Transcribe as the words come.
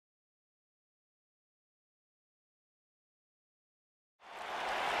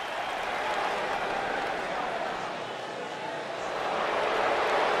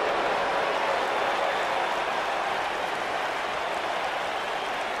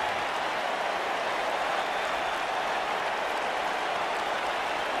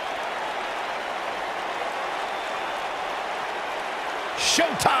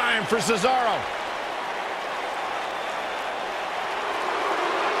showtime for Cesaro.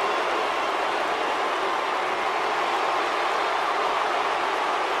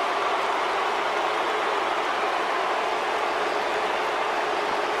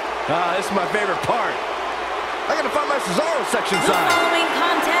 This is my favorite part. I gotta find my Cesaro section sign. The following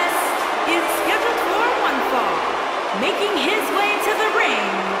contest is scheduled for one fall. Making his way to the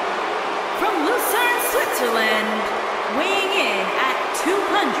ring from Lucerne, Switzerland, weighing in at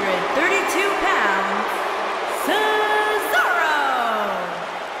 232 pounds, Cesaro.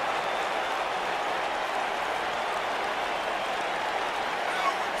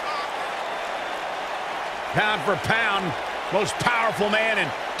 Pound for pound, most powerful man in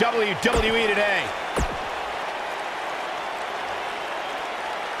WWE today.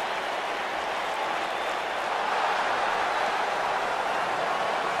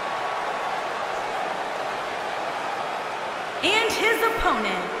 And his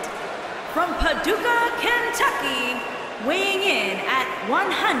opponent, from Paducah, Kentucky, weighing in at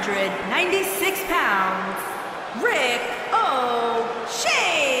 196 pounds, Ricochet.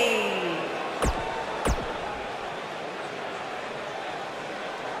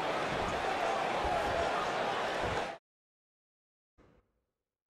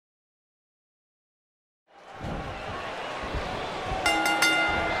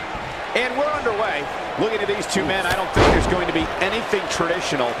 And we're underway. Looking at these two men, I don't think there's going to be anything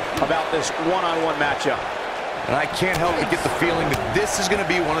traditional about this one-on-one matchup. And I can't help but get the feeling that this is going to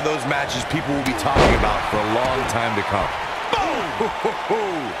be one of those matches people will be talking about for a long time to come.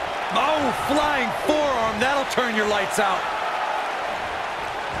 Boom! Oh, flying forearm. That'll turn your lights out.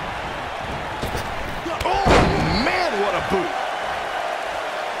 Oh, man, what a boot.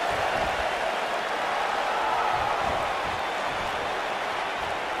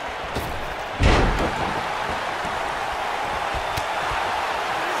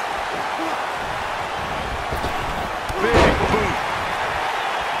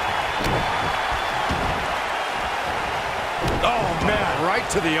 Right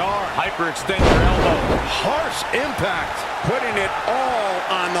to the arm. Hyperextend your elbow. Harsh impact. Putting it all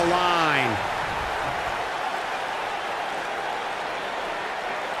on the line.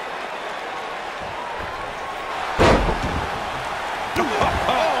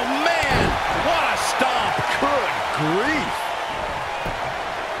 Oh, man. What a stomp. Good grief.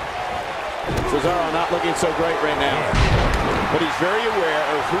 Cesaro not looking so great right now. But he's very aware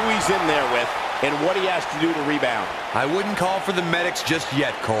of who he's in there with and what he has to do to rebound. I wouldn't call for the medics just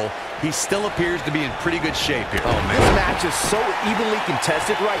yet, Cole. He still appears to be in pretty good shape here. Oh, man. This match is so evenly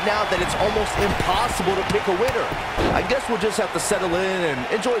contested right now that it's almost impossible to pick a winner. I guess we'll just have to settle in and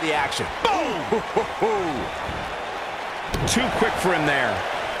enjoy the action. Boom! Too quick for him there.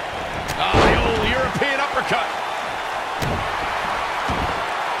 Oh, the old European uppercut.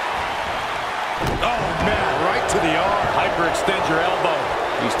 Oh, man, right to the arm. Hyperextend your elbow.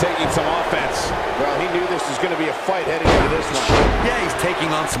 He's taking some offense. Well, he knew this was going to be a fight heading into this one. Yeah, he's taking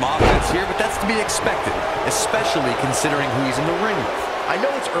on some offense here, but that's to be expected, especially considering who he's in the ring with. I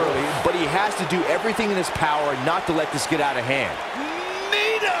know it's early, but he has to do everything in his power not to let this get out of hand.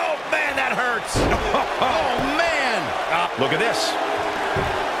 Nito! Man, that hurts. Oh, man. Look at this.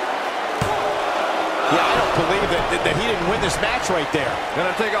 Yeah, I don't believe that he didn't win this match right there.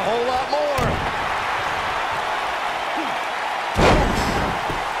 Gonna take a whole lot more.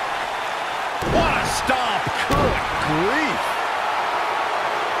 What a stomp. Good grief.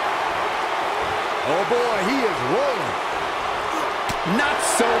 Oh, boy, he is rolling. Not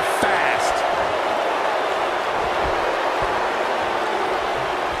so fast.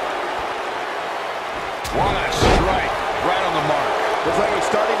 What a strike. Right on the mark. Looks like he's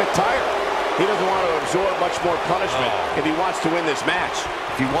starting to tire. He doesn't want to absorb much more punishment if he wants to win this match.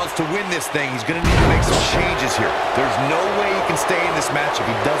 If he wants to win this thing, he's going to need to make some changes here. There's no way he can stay in this match if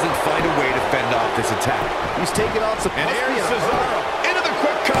he doesn't find a way to fend off this attack. He's taking on some... And here's Cesaro into the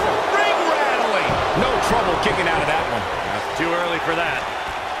quick cover. Ring rattling. No trouble kicking out of that one. Too early for that.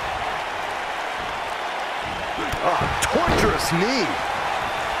 Oh, torturous knee.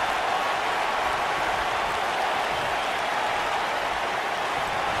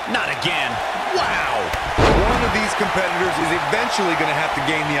 Not again. Wow! One of these competitors is eventually going to have to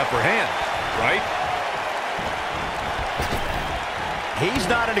gain the upper hand, right? He's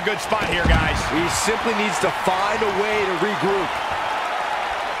not in a good spot here, guys. He simply needs to find a way to regroup.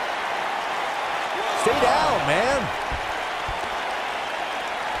 Stay down, man.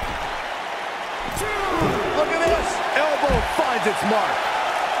 Look at this. Elbow finds its mark.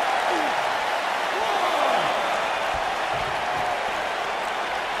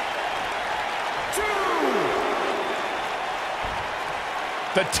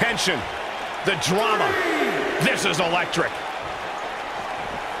 The tension, the drama. This is electric.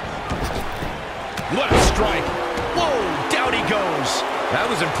 What a strike. Whoa, down he goes. That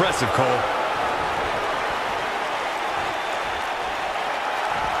was impressive, Cole.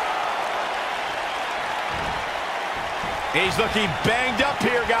 He's looking banged up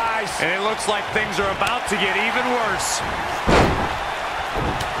here, guys. And it looks like things are about to get even worse.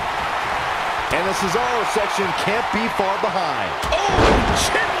 And the Cesaro section can't be far behind. Oh,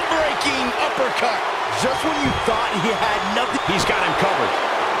 chin-breaking uppercut. Just when you thought he had nothing. He's got him covered.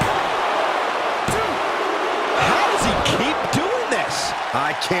 How does he keep doing this?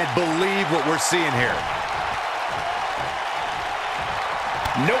 I can't believe what we're seeing here.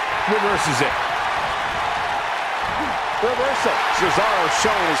 Nope, reverses it. Reversal. Cesaro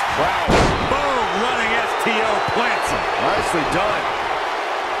showing his prowess. Boom, running STO plants him. Nicely done.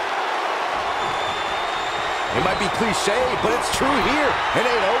 It might be cliche, but it's true here. It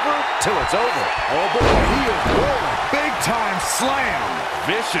ain't over till it's over. Oh boy, he is rolling. Big time slam.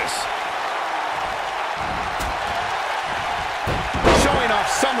 Vicious. Showing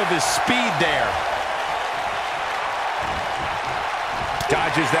off some of his speed there.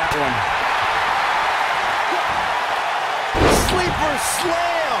 Dodges that one. Sleeper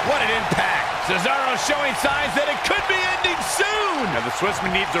slam. What an impact. Cesaro showing signs that it could be ending soon. Now the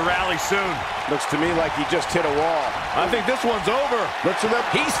Swissman needs to rally soon. Looks to me like he just hit a wall. I think this one's over. Looks at him.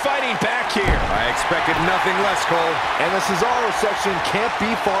 He's fighting back here. I expected nothing less, Cole. And the Cesaro section can't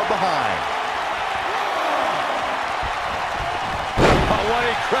be far behind. Oh, what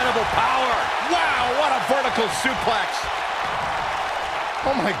incredible power. Wow, what a vertical suplex.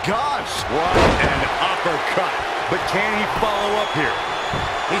 Oh my gosh. What an uppercut. But can he follow up here?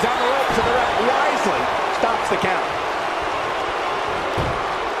 He's on the ropes and the ref wisely stops the count.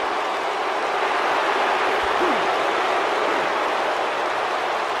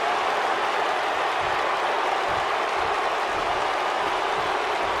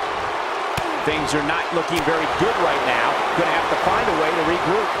 Things are not looking very good right now. Gonna have to find a way to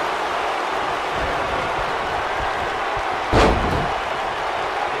regroup.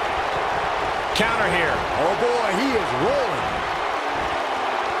 Counter here. Oh boy, he is rolling.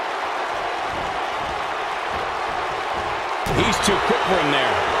 He's too quick for him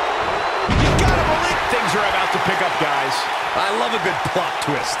there. You gotta believe things are about to pick up, guys. I love a good plot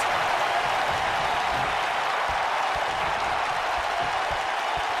twist.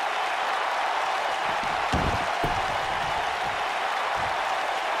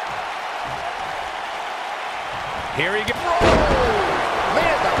 Here he goes.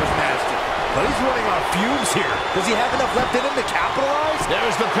 Man, that was nasty. But he's running on fumes here. Does he have enough left in him to capitalize?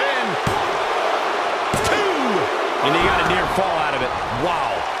 There's the pin. 2. And he got a near fall out of it.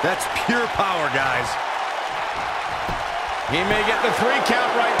 Wow, that's pure power, guys. He may get the 3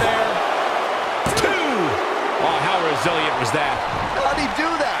 count right there. 2. Oh, how resilient was that? How'd he do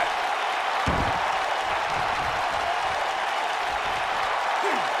that?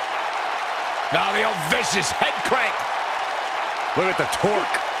 Now the old vicious head crank. Look at the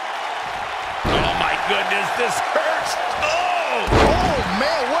torque. Oh, my goodness, this hurts. Oh! Oh,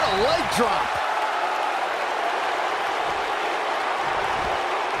 man, what a leg drop.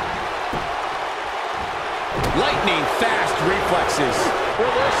 Lightning fast reflexes.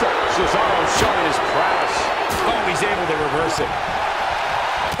 Reversal. Cesaro showing his prowess. Oh, he's able to reverse it.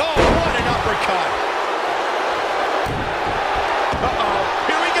 Oh, what an uppercut. Uh-oh.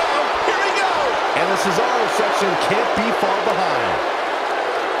 Here we go. Here we go. And the Cesaro section can't be far behind.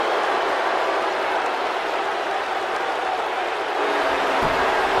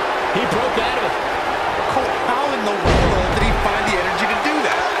 He broke out of it. Cole, how in the world did he find the energy to do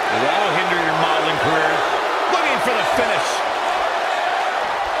that? That'll hinder your modeling career. Looking for the finish.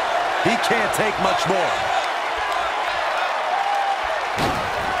 He can't take much more.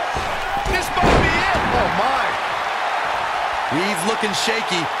 This might be it. Oh, my. He's looking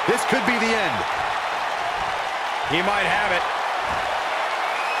shaky. This could be the end. He might have it.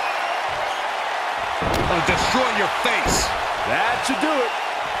 It'll destroy your face. That should do it.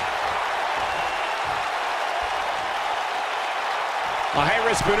 A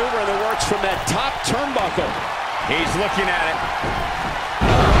high-risk maneuver in the works from that top turnbuckle. He's looking at it.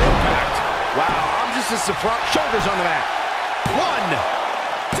 Impact. Wow, I'm just as surprised. Shoulders on the mat.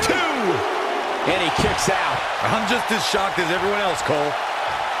 1, 2. And he kicks out. I'm just as shocked as everyone else, Cole.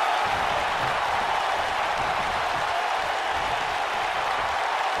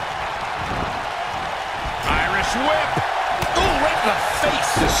 Irish whip. Ooh, right in the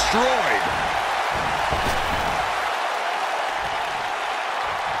face. Destroyed.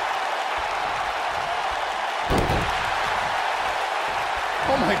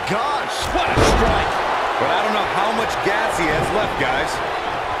 my gosh. What a strike. But I don't know how much gas he has left, guys.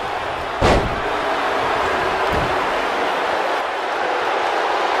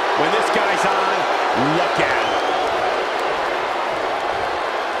 When this guy's on, look at him.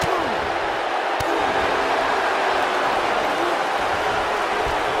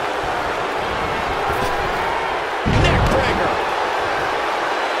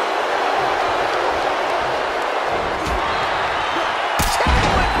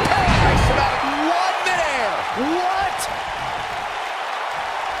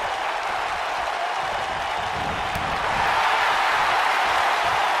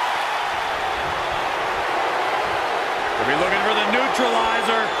 We'll be looking for the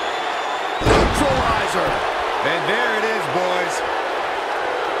neutralizer. Neutralizer. And there it is, boys.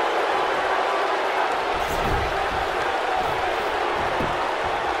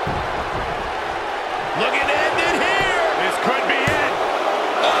 Looking to end it here. This could be it.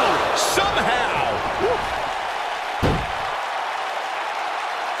 Oh, somehow. Woo.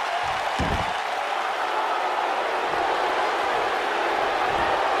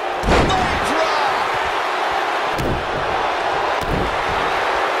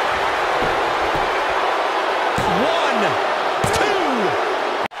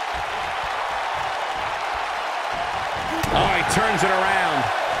 Turns it around.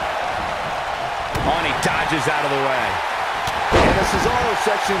 Oh, and he dodges out of the way. And the Cesaro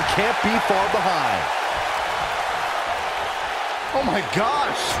section can't be far behind. Oh my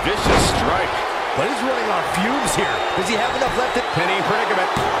gosh. Vicious strike. But he's running on fumes here. Does he have enough left? Penny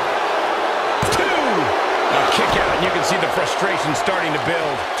predicament. 2. A kick out, and you can see the frustration starting to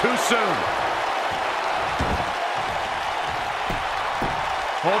build. Too soon.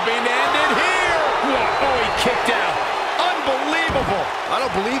 Hoping to end it here. Whoa, oh, he kicked out. Unbelievable. I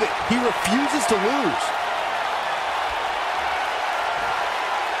don't believe it. He refuses to lose.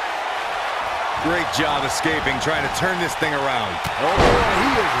 Great job escaping, trying to turn this thing around. Oh, boy, he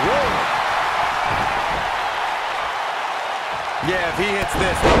is rolling. Yeah, if he hits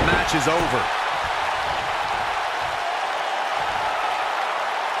this, the match is over.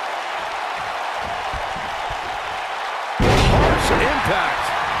 Harsh impact.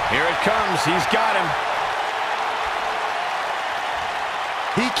 Here it comes. He's got him.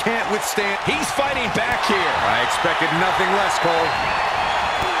 He can't withstand. He's fighting back here. I expected nothing less, Cole.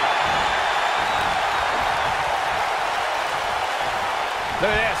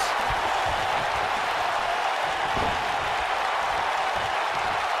 Look at this.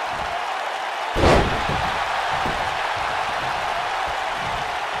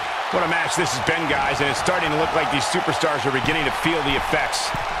 What a match this has been, guys, and it's starting to look like these superstars are beginning to feel the effects.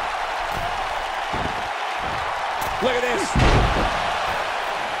 Look at this.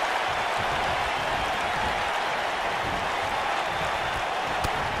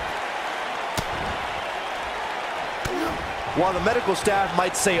 While the medical staff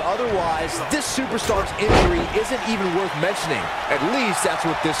might say otherwise, this superstar's injury isn't even worth mentioning. At least that's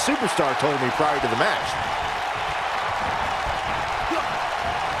what this superstar told me prior to the match.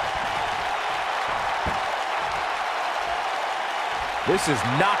 This is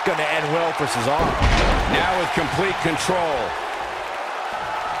not going to end well for Cesaro. Now with complete control.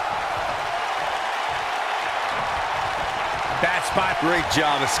 Bad spot. Great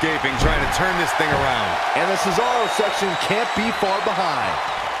job escaping, trying to turn this thing around. And the Cesaro section can't be far behind.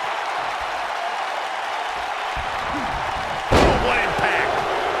 Oh, what impact.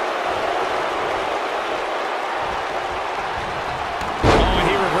 Oh, and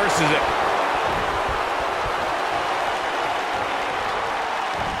he reverses it.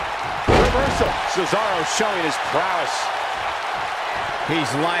 Reversal. Cesaro showing his prowess. He's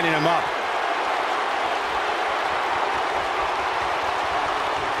lining him up.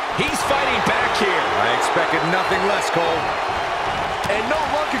 He's fighting back here. I expected nothing less, Cole. And no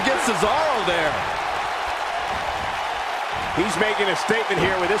luck against Cesaro there. He's making a statement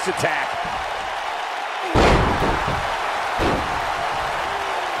here with this attack.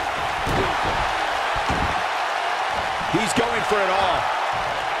 He's going for it all.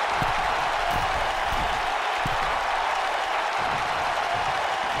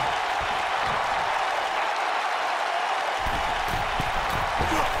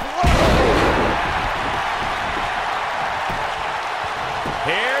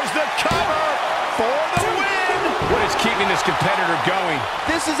 Here's the cover for the win. What is keeping this competitor going?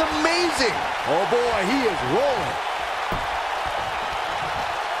 This is amazing. Oh, boy, he is rolling.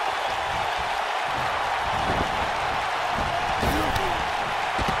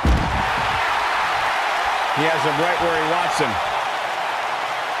 He has him right where he wants him.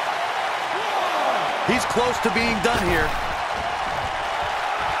 He's close to being done here.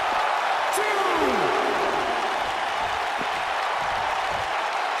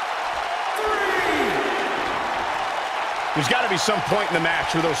 There's got to be some point in the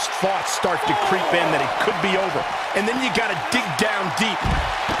match where those thoughts start to creep in that it could be over. And then you got to dig down deep,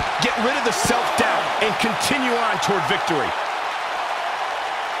 get rid of the self-doubt, and continue on toward victory.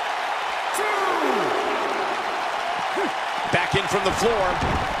 Back in from the floor.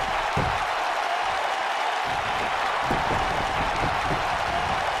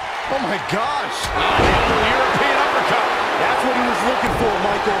 Oh my gosh. European uppercut. That's what he was looking for,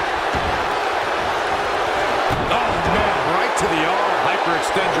 Michael. Oh, man, right to the arm.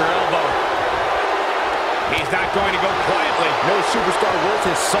 Hyperextend your elbow. He's not going to go quietly. No superstar worth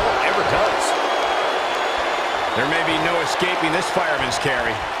his salt ever does. There may be no escaping this fireman's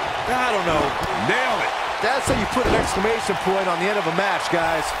carry. I don't know. Nailed it. That's how you put an exclamation point on the end of a match,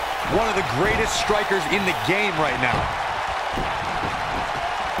 guys. One of the greatest strikers in the game right now.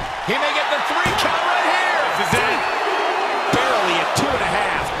 He may get the 3 count right here. This is it. Barely at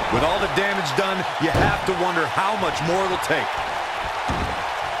 2.5. With all the damage done, you have to wonder how much more it'll take.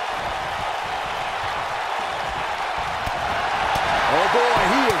 Oh boy,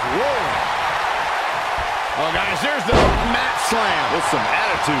 he is rolling. Oh guys, there's the mat slam. With some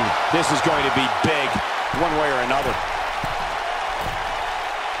attitude. This is going to be big, one way or another.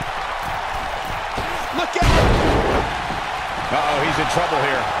 Look out! Uh-oh, he's in trouble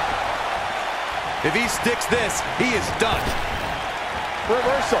here. If he sticks this, he is done.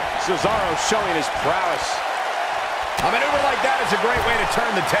 Reversal. Cesaro showing his prowess. A maneuver like that is a great way to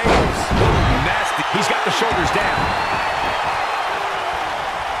turn the tables. Nasty. He's got the shoulders down.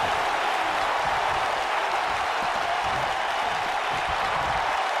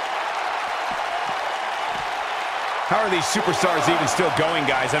 How are these superstars even still going,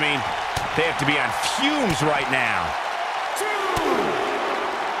 guys? I mean, they have to be on fumes right now.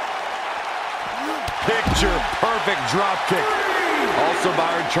 Picture perfect drop kick. Also,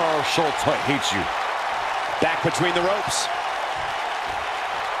 Byron Charles Schultz hates you. Back between the ropes.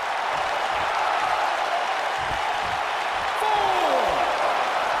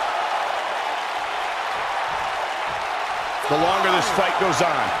 The longer this fight goes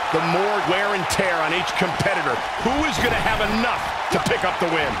on, the more wear and tear on each competitor. Who is going to have enough to pick up the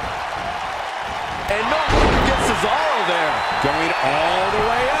win? And no look against Cesaro there. Going all the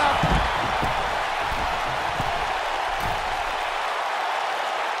way up.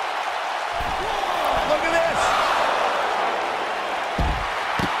 Look at this.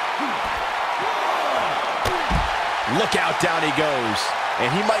 Look out, down he goes.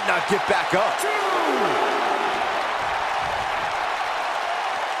 And he might not get back up.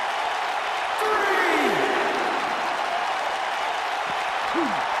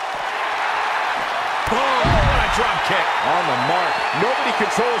 Drop kick. On the mark. Nobody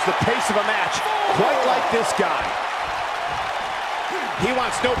controls the pace of a match quite like this guy. He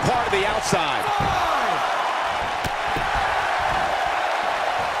wants no part of the outside.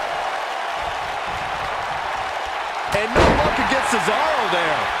 And no luck against Cesaro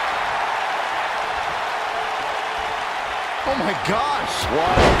there. Oh my gosh.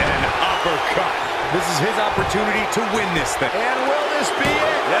 What an uppercut. This is his opportunity to win this thing. And will this be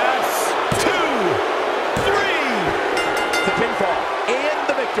it? Yes. 2, 3. The pinfall and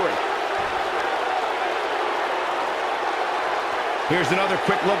the victory. Here's another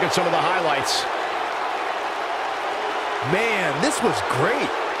quick look at some of the highlights. Man, this was great.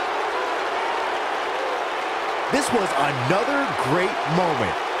 This was another great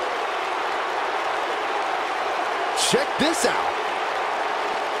moment. Check this out.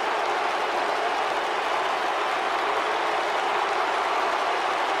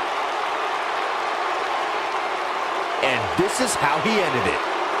 And this is how he ended it.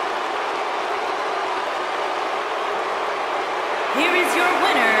 Here is your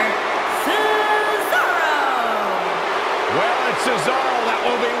winner, Cesaro. Well, it's Cesaro that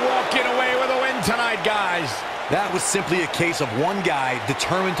will be walking away with a win tonight, guys. That was simply a case of one guy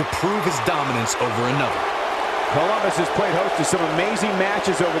determined to prove his dominance over another. Columbus has played host to some amazing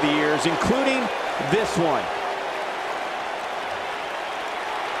matches over the years, including this one.